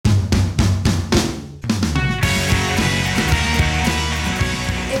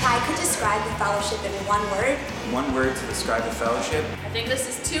describe the fellowship in one word? One word to describe the fellowship? I think this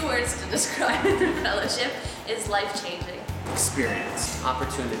is 2 words to describe the fellowship is life-changing. Experience.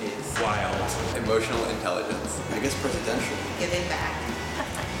 Opportunities. Wild. Emotional intelligence. I guess presidential. Giving back.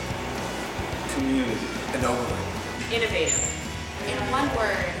 Community. Ennobling. Innovative. In one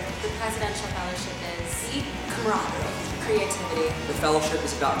word, the presidential fellowship is deep camaraderie, creativity. The fellowship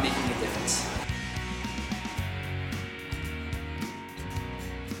is about making a difference.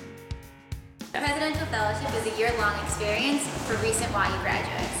 The Presidential Fellowship is a year-long experience for recent YU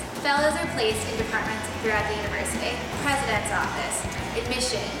graduates. Fellows are placed in departments throughout the university: President's Office,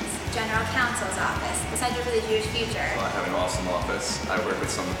 Admissions, General Counsel's Office, the Center for the Jewish Future. Well, I have an awesome office. I work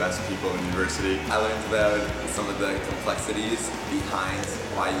with some of the best people in the university. I learned about some of the complexities behind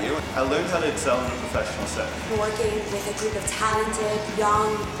YU. I learned how to excel in a professional setting. Working with a group of talented,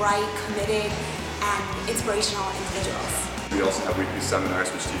 young, bright, committed, and inspirational individuals. We also have weekly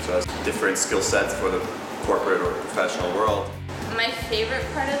seminars which teach us different skill sets for the corporate or professional world. My favorite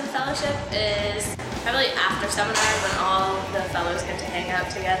part of the fellowship is probably after seminar when all the fellows get to hang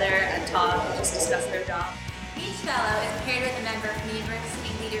out together and talk and just discuss their job. Each fellow is paired with a member from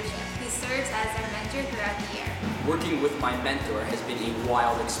university leadership who serves as their mentor throughout the year. Working with my mentor has been a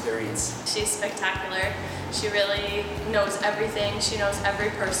wild experience. She's spectacular. She really knows everything. She knows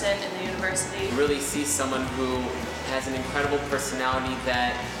every person in the university. You really see someone who has an incredible personality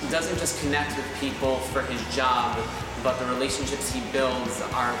that doesn't just connect with people for his job, but the relationships he builds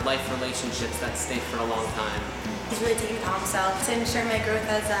are life relationships that stay for a long time. He's really taken upon himself to ensure my growth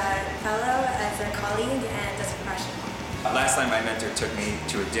as a fellow, as a colleague, and as a professional. Last time my mentor took me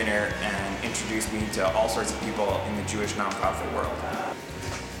to a dinner and introduced me to all sorts of people in the Jewish nonprofit world.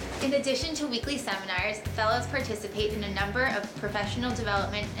 In addition to weekly seminars, fellows participate in a number of professional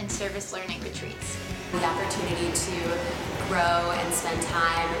development and service learning retreats. The opportunity to grow and spend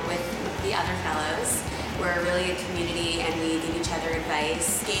time with the other fellows. We're really a community and we give each other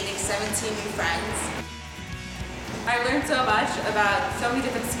advice. Gaining 17 new friends. I learned so much about so many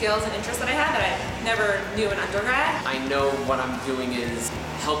different skills and interests that I had that I never knew in undergrad. I know what I'm doing is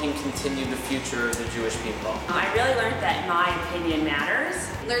helping continue the future of the Jewish people. I really learned that my opinion matters.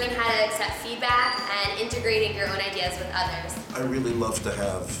 Learning how to accept feedback and integrating your own ideas with others. I really love to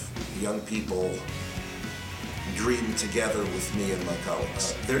have young people dream together with me and my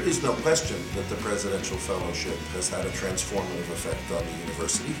colleagues. There is no question that the Presidential Fellowship has had a transformative effect on the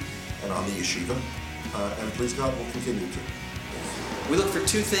university and on the Yeshiva, and please God will continue to. We look for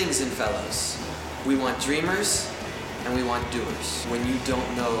 2 things in fellows. We want dreamers and we want doers. When you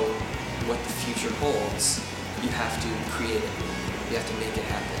don't know what the future holds, you have to create it. You have to make it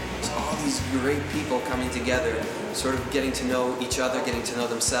happen. There's all these great people coming together, sort of getting to know each other, getting to know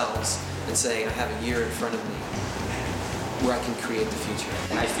themselves, and saying, I have a year in front of me where I can create the future.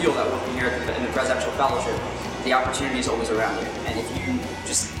 And I feel that working here in the Presidential Fellowship, the opportunity is always around you. And if you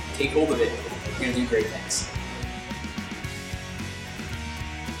just take hold of it, you're going to do great things.